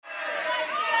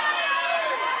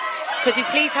Could you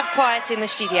please have quiet in the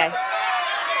studio?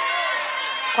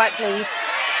 Quiet, please.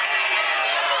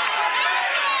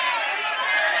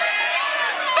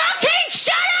 Fucking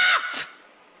shut up!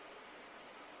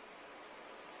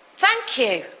 Thank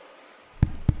you.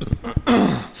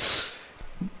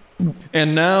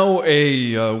 And now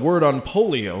a word on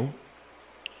polio,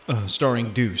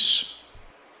 starring Deuce.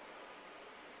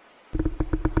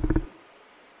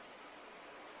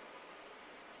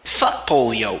 Fuck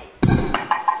polio.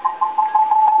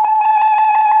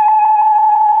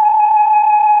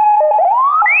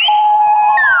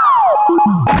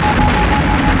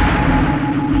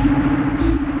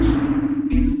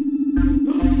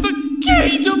 The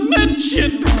gay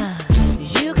dimension!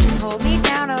 You can hold me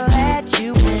down or let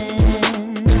you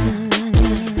in.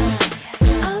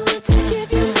 I want to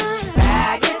give you my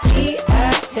raggedy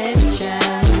attention.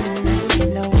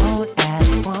 No, won't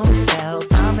ask, won't tell.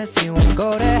 Promise you won't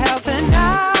go to hell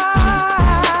tonight.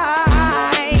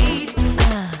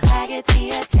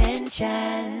 Raggedy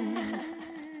attention.